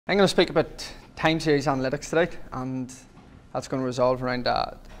I'm going to speak about time series analytics today, and that's going to resolve around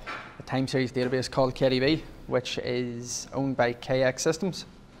a time series database called kdbe, which is owned by KX Systems.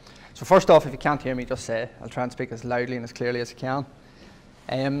 So first off, if you can't hear me, just say. I'll try and speak as loudly and as clearly as I can.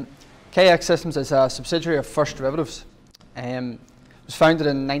 KX Systems is a subsidiary of First Derivatives. It was founded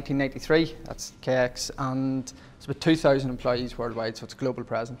in 1993, that's KX, and it's about 2,000 employees worldwide, so it's a global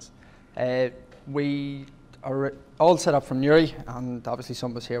presence. We are all set up from Newry, and obviously some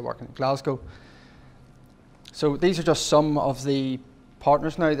of us here working in Glasgow. So these are just some of the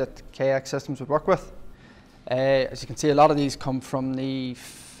partners now that KX Systems would work with. As you can see, a lot of these come from the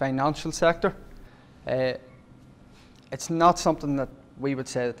financial sector. It's not something that we would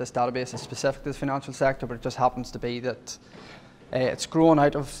say that this database is specific to the financial sector, but it just happens to be that it's grown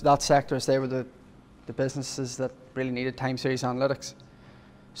out of that sector as they were the businesses that really needed time series analytics.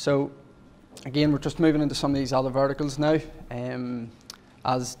 So again, we're just moving into some of these other verticals now.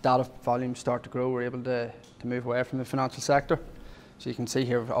 As data volumes start to grow, we're able to move away from the financial sector. So you can see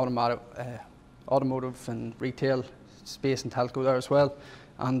here automotive and retail, space and telco there as well,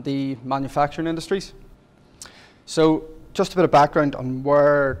 and the manufacturing industries. So just a bit of background on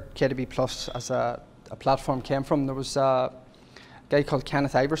where kdbe Plus as a platform came from. There was a guy called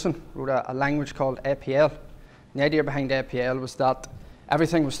Kenneth Iverson wrote a language called APL. And the idea behind APL was that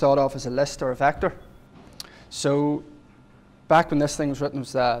everything was thought of as a list or a vector. So back when this thing was written,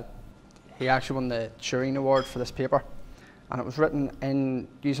 he actually won the Turing Award for this paper. And it was written in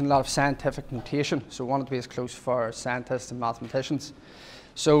using a lot of scientific notation, so it wanted to be as close for scientists and mathematicians.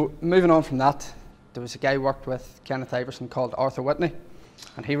 So moving on from that, there was a guy who worked with Kenneth Iverson called Arthur Whitney,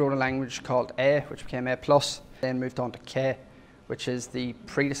 and he wrote a language called A, which became A+, then moved on to K, which is the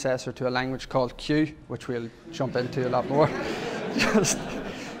predecessor to a language called Q, which we'll jump into a lot more. Just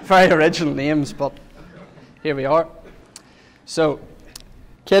very original names, but here we are. So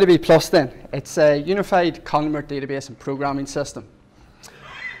kdbe Plus then, it's a unified conglomerate database and programming system.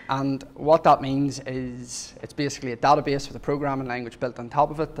 And what that means is it's basically a database with a programming language built on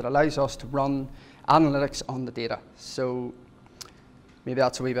top of it that allows us to run analytics on the data. So maybe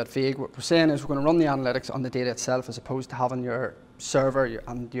that's a wee bit vague. What we're saying is we're going to run the analytics on the data itself as opposed to having your server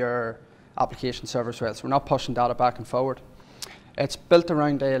and your application server as well. So we're not pushing data back and forward. It's built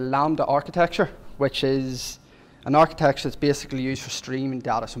around a Lambda architecture, which is an architecture that's basically used for streaming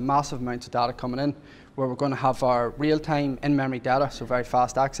data, so massive amounts of data coming in, where we're going to have our real-time in-memory data, so very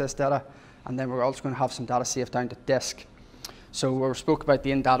fast access data, and then we're also going to have some data saved down to disk. So where we spoke about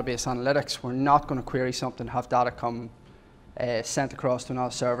the in-database analytics, we're not going to query something, have data come sent across to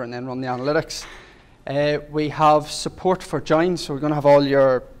another server and then run the analytics. We have support for joins, so we're going to have all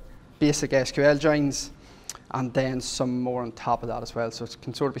your basic SQL joins, and then some more on top of that as well. So it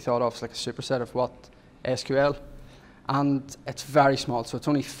can sort of be thought of as like a superset of what SQL. And it's very small, so it's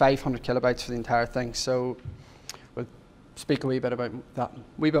only 500 kilobytes for the entire thing. So we'll speak a wee bit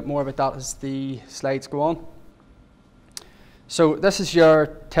more about that as the slides go on. So this is your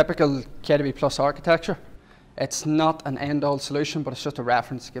typical kdbe Plus architecture. It's not an end-all solution, but it's just a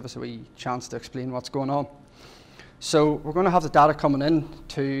reference to give us a wee chance to explain what's going on. So we're going to have the data coming in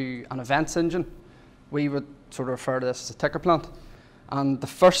to an events engine. We would sort of refer to this as a ticker plant. And the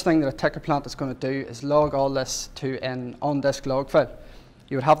first thing that a ticker plant is going to do is log all this to an on-disk log file.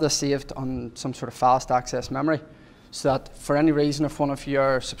 You would have this saved on some sort of fast access memory, so that for any reason, if one of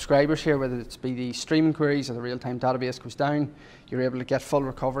your subscribers here, whether it's be the streaming queries or the real-time database goes down, you're able to get full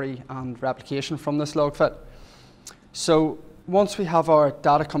recovery and replication from this log file. So once we have our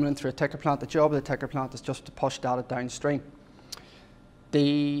data coming in through a ticker plant, the job of the ticker plant is just to push data downstream.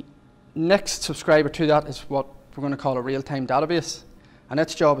 The next subscriber to that is what we're going to call a real-time database. And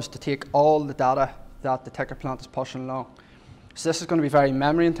its job is to take all the data that the ticker plant is pushing along. So this is going to be very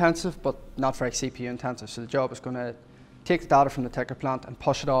memory intensive, but not very CPU intensive. So the job is going to take the data from the ticker plant and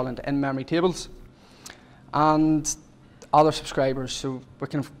push it all into in-memory tables. And other subscribers, so we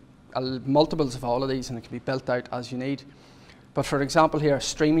can have multiples of all of these, and it can be built out as you need. But for example here, a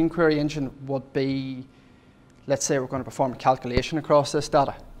streaming query engine would be, let's say we're going to perform a calculation across this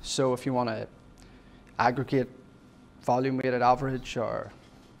data. So if you want to aggregate volume weighted average or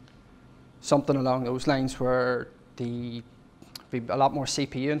something along those lines, where be a lot more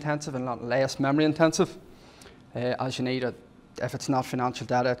CPU intensive and a lot less memory intensive, as you need it. If it's not financial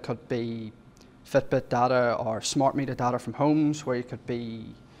data, it could be Fitbit data or smart meter data from homes, where you could be,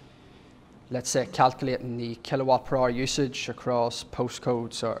 let's say, calculating the kilowatt per hour usage across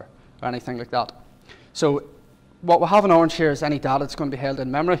postcodes or anything like that. So what we have in orange here is any data that's going to be held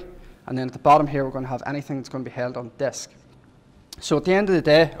in memory. And then at the bottom here, we're going to have anything that's going to be held on disk. So at the end of the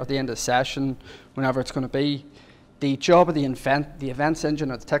day, or the end of the session, whenever it's going to be, the job of the events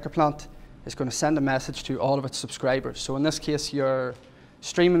engine or the ticker plant is going to send a message to all of its subscribers. So in this case, your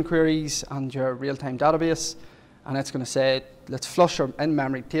streaming queries and your real-time database, and it's going to say, let's flush our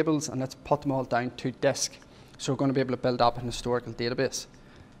in-memory tables and let's put them all down to disk. So we're going to be able to build up an historical database.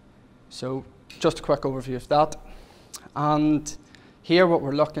 So just a quick overview of that. And here what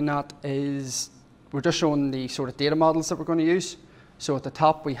we're looking at is, we're just showing the sort of data models that we're going to use. So at the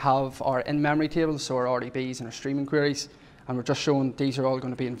top we have our in-memory tables, so our RDBs and our streaming queries, and we're just showing these are all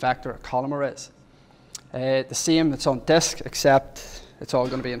going to be in vector or column arrays. The same that's on disk, except it's all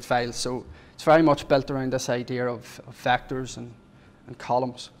going to be in files. So it's very much built around this idea of vectors and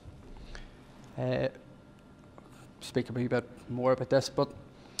columns. Speak a wee bit more about this, but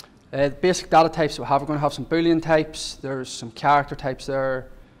the basic data types we have, we're going to have some Boolean types, there's some character types there,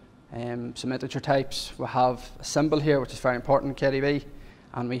 some integer types. We have a symbol here, which is very important in kdbe,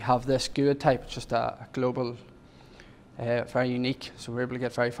 and we have this GUID type, which is just a global, very unique, so we're able to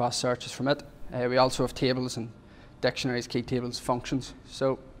get very fast searches from it. We also have tables and dictionaries, key tables, functions.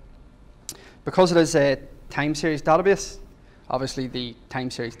 So because it is a time series database, obviously the time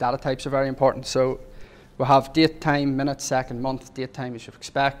series data types are very important. So we have date, time, minute, second, month, date, time as you'd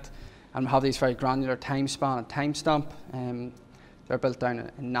expect, and we have these very granular time span and timestamp. They're built down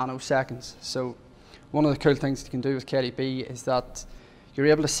in nanoseconds. So one of the cool things you can do with kdbe is that you're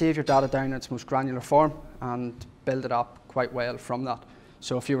able to save your data down in its most granular form and build it up quite well from that.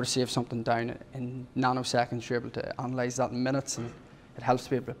 So if you were to save something down in nanoseconds, you're able to analyze that in minutes, and it helps to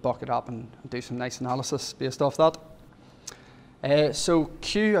be able to bucket up and do some nice analysis based off that. So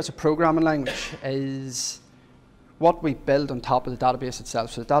Q as a programming language is what we build on top of the database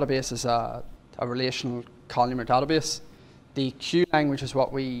itself. So the database is a relational columnar database. The Q language is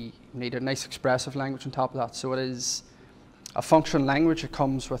what we need, a nice expressive language on top of that. So it is a function language. It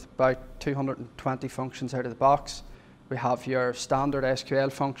comes with about 220 functions out of the box. We have your standard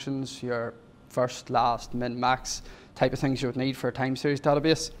SQL functions, your first, last, min, max type of things you would need for a time series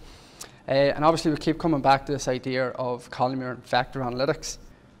database. And obviously we keep coming back to this idea of columnar and vector analytics.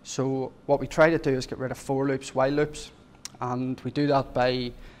 So what we try to do is get rid of for loops, while loops, and we do that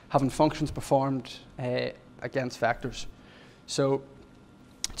by having functions performed against vectors. So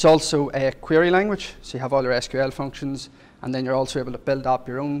it's also a query language, so you have all your SQL functions, and then you're also able to build up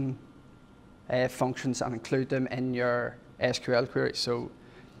your own functions and include them in your SQL query. So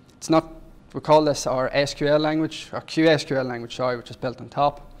it's not, we call this our SQL language, or QSQL language, sorry, which is built on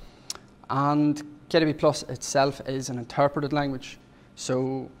top. And kdbe Plus itself is an interpreted language.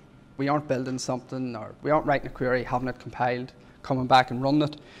 So we aren't building something, or we aren't writing a query, having it compiled, coming back and running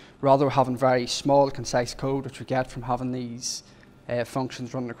it. Rather, we're having very small, concise code, which we get from having these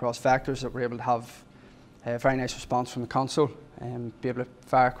functions running across vectors, that we're able to have a very nice response from the console, and be able to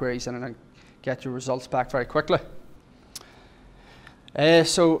fire queries in and get your results back very quickly.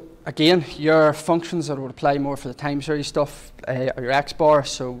 So again, your functions that would apply more for the time series stuff are your XBAR.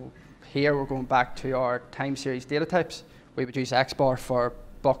 So here we're going back to our time series data types. We would use XBAR for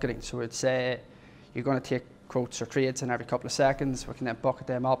bucketing. So it's you're going to take quotes or trades in every couple of seconds. We can then bucket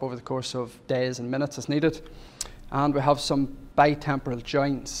them up over the course of days and minutes as needed. And we have some bitemporal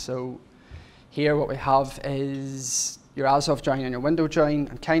joins. So here what we have is your as of join and your window join.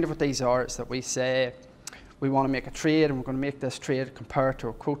 And kind of what these are is that we say we want to make a trade, and we're going to make this trade compare to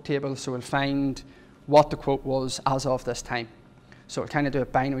a quote table. So we'll find what the quote was as of this time. So we'll kind of do a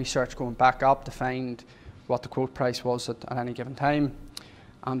binary search going back up to find what the quote price was at any given time.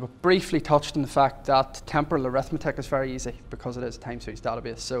 And we briefly touched on the fact that temporal arithmetic is very easy because it is a time series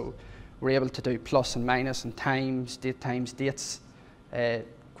database. So we're able to do plus and minus and times dates.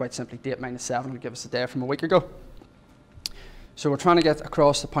 Quite simply, date minus 7 will give us a day from a week ago. So we're trying to get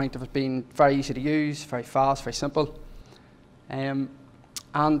across the point of it being very easy to use, very fast, very simple. And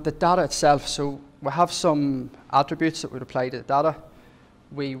the data itself, so we have some attributes that would apply to the data.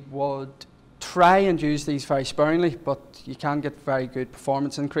 We would try and use these very sparingly, but you can get very good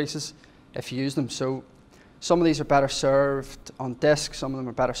performance increases if you use them. So some of these are better served on disk, some of them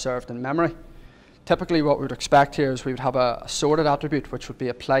are better served in memory. Typically what we would expect here is we would have a sorted attribute which would be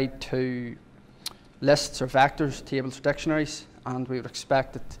applied to lists or vectors, tables or dictionaries, and we would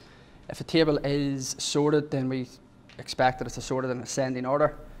expect that if a table is sorted, then we expect that it's sorted in ascending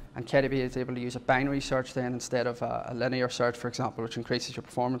order, and kdbe is able to use a binary search then instead of a linear search, for example, which increases your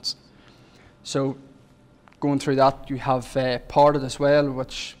performance. So going through that, you have parted as well,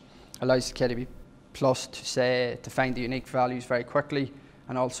 which allows kdbe Plus to find the unique values very quickly,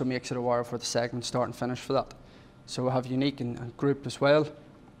 and also makes it aware of where the segments start and finish for that. So we have unique and grouped as well.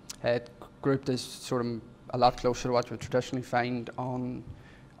 Grouped is sort of a lot closer to what you would traditionally find on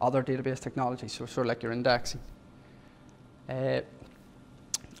other database technologies, so sort of like your indexing.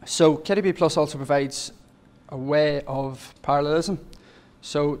 So kdbe Plus also provides a way of parallelism.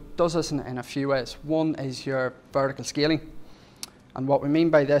 So it does this in a few ways. One is your vertical scaling. And what we mean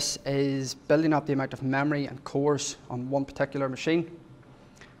by this is building up the amount of memory and cores on one particular machine.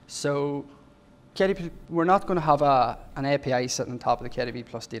 So kdbe, we're not going to have an API sitting on top of the kdbe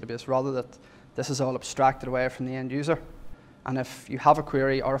Plus database, rather that this is all abstracted away from the end user. And if you have a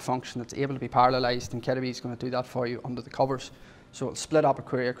query or a function that's able to be parallelized, then kdbe is going to do that for you under the covers. So it'll split up a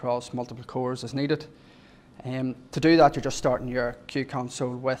query across multiple cores as needed. To do that, you're just starting your Q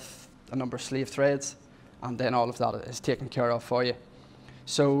console with a number of slave threads, and then all of that is taken care of for you.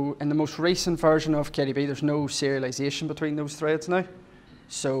 So in the most recent version of kdbe, there's no serialization between those threads now.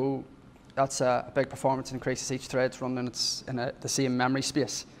 So that's a big performance increase as each thread's running in the same memory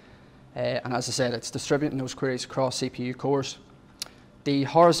space. And as I said, it's distributing those queries across CPU cores. The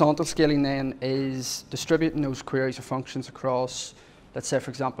horizontal scaling then is distributing those queries or functions across, let's say,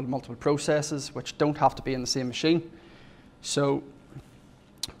 for example, multiple processes, which don't have to be in the same machine. So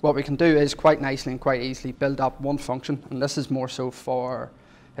what we can do is quite nicely and quite easily build up one function, and this is more so for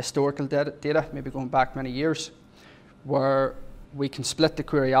historical data, maybe going back many years, where we can split the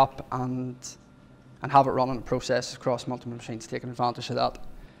query up and have it running processes across multiple machines, taking advantage of that.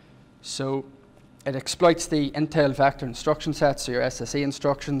 So it exploits the Intel vector instruction set, so your SSE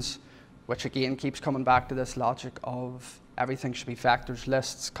instructions, which again keeps coming back to this logic of everything should be vectors,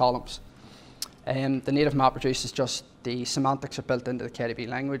 lists, columns. The native MapReduce is just the semantics are built into the kdbe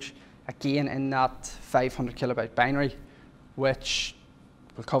language, again in that 500 kilobyte binary, which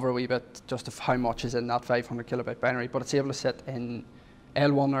we'll cover a wee bit just of how much is in that 500 kilobyte binary, but it's able to sit in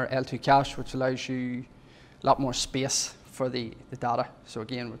L1 or L2 cache, which allows you a lot more space for the data. So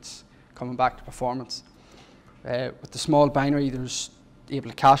again, it's coming back to performance. With the small binary, there's able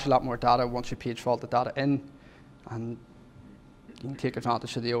to cache a lot more data once you page fault the data in, and you can take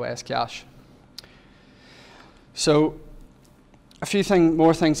advantage of the OS cache. So a few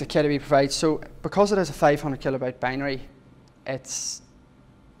more things that kdbe provides. So because it is a 500 kilobyte binary, it's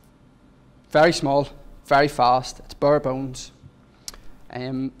very small, very fast, it's bare bones.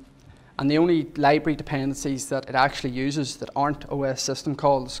 And the only library dependencies that it actually uses that aren't OS system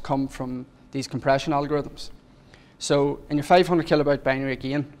calls come from these compression algorithms. So in your 500 kilobyte binary,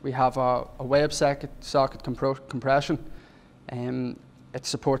 again, we have a WebSocket compression. It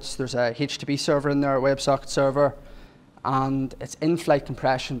supports, there's a HTTP server in there, a WebSocket server, and it's in-flight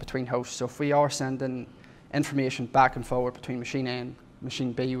compression between hosts. So if we are sending information back and forward between machine A and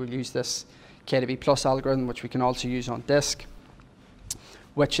machine B, we'll use this kdbe Plus algorithm, which we can also use on disk,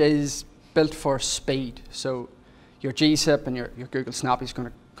 which is built for speed. So your gzip and your Google Snappy is going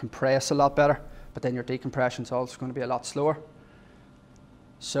to compress a lot better, but then your decompression is also going to be a lot slower.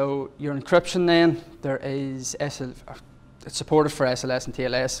 So your encryption then, it's supported for SLS and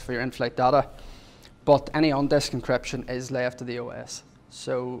TLS for your in-flight data, but any on-disk encryption is left to the OS.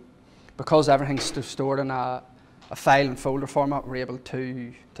 So because everything's stored in a file and folder format, we're able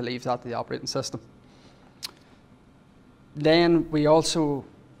to leave that to the operating system. Then we also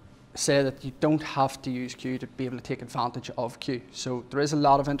say that you don't have to use Q to be able to take advantage of Q. So there is a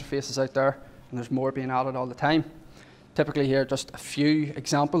lot of interfaces out there, and there's more being added all the time. Typically here, just a few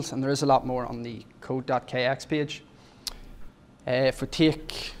examples, and there is a lot more on the code.kx page. If we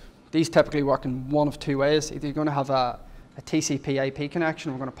take, these typically work in one of two ways. Either you're going to have a TCP IP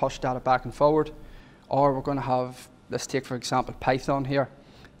connection, we're going to push data back and forward, or we're going to have, let's take for example Python here.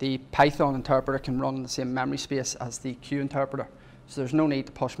 The Python interpreter can run in the same memory space as the Q interpreter. So there's no need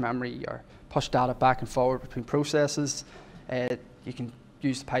to push memory or push data back and forward between processes. You can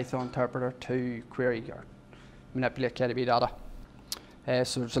use the Python interpreter to query or manipulate kdbe data.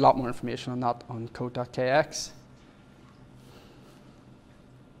 So there's a lot more information on that on code.kx.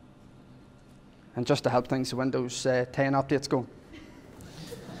 And just to help things, the Windows 10 update's going.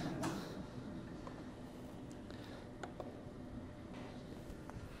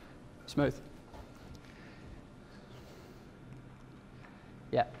 Smooth.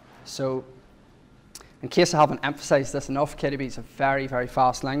 Yeah, so in case I haven't emphasized this enough, kdbe is a very, very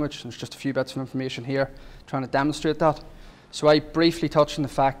fast language. There's just a few bits of information here trying to demonstrate that. So I briefly touched on the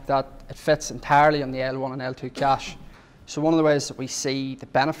fact that it fits entirely on the L1 and L2 cache. So one of the ways that we see the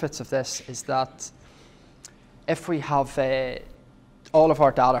benefits of this is that if we have all of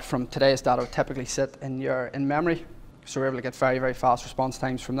our data from today's data would typically sit in memory, so we're able to get very, very fast response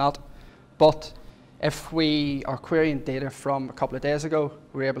times from that. But if we are querying data from a couple of days ago,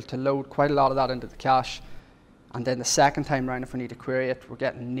 we're able to load quite a lot of that into the cache. And then the second time round, if we need to query it, we're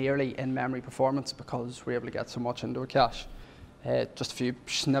getting nearly in-memory performance because we're able to get so much into a cache. Just a few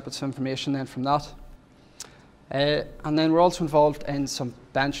snippets of information then from that. And then we're also involved in some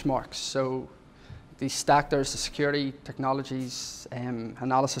benchmarks. So the stack, there's the Security Technologies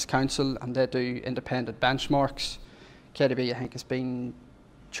Analysis Council, and they do independent benchmarks. KDB, I think, has been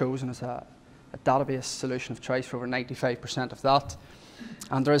chosen as a database solution of choice for over 95% of that.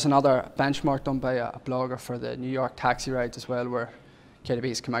 And there is another benchmark done by a blogger for the New York taxi rides as well, where KDB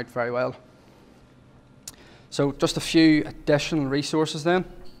has come out very well. So just a few additional resources then.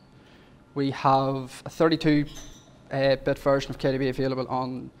 We have a 32-bit version of KDB available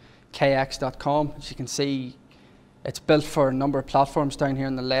on kx.com. As you can see, it's built for a number of platforms down here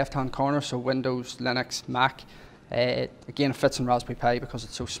in the left-hand corner, so Windows, Linux, Mac. Again, it fits in Raspberry Pi because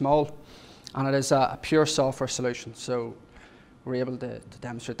it's so small. And it is a pure software solution, so we're able to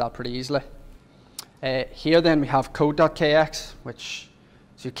demonstrate that pretty easily. Here then we have code.kx, which,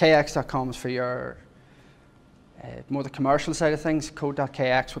 so kx.com is for your more the commercial side of things.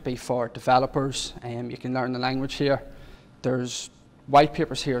 Code.kx would be for developers, you can learn the language here. There's white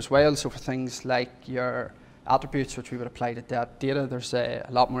papers here as well, so for things like your attributes which we would apply to that data, there's a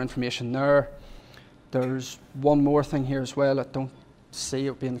lot more information there. There's one more thing here as well, I don't see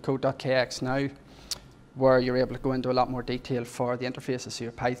it would be in the code.kx now, where you're able to go into a lot more detail for the interfaces, so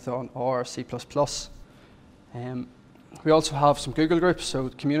your Python or C++. We also have some Google groups, so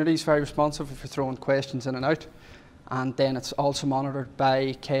the community is very responsive if you're throwing questions in and out. And then it's also monitored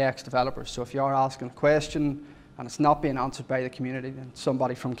by KX developers. So if you are asking a question and it's not being answered by the community, then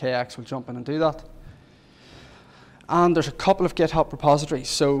somebody from KX will jump in and do that. And there's a couple of GitHub repositories.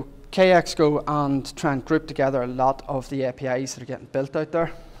 So KX go and try and group together a lot of the APIs that are getting built out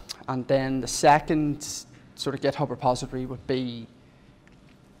there. And then the second sort of GitHub repository would be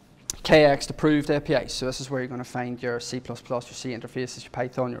KX approved APIs. So this is where you're going to find your C++, your C interfaces, your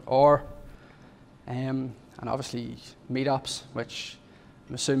Python, your OR. And obviously Meetups, which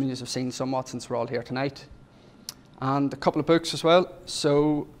I'm assuming you have seen somewhat since we're all here tonight. And a couple of books as well.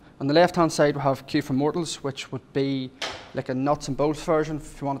 So on the left-hand side we have Q for Mortals, which would be like a nuts and bolts version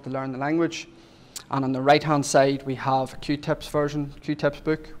if you wanted to learn the language. And on the right-hand side we have a Q-Tips version, Q-Tips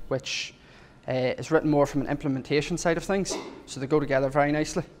book, which is written more from an implementation side of things. So they go together very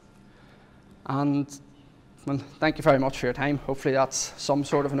nicely. And well, thank you very much for your time. Hopefully that's some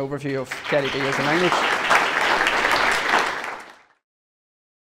sort of an overview of KDB as a language.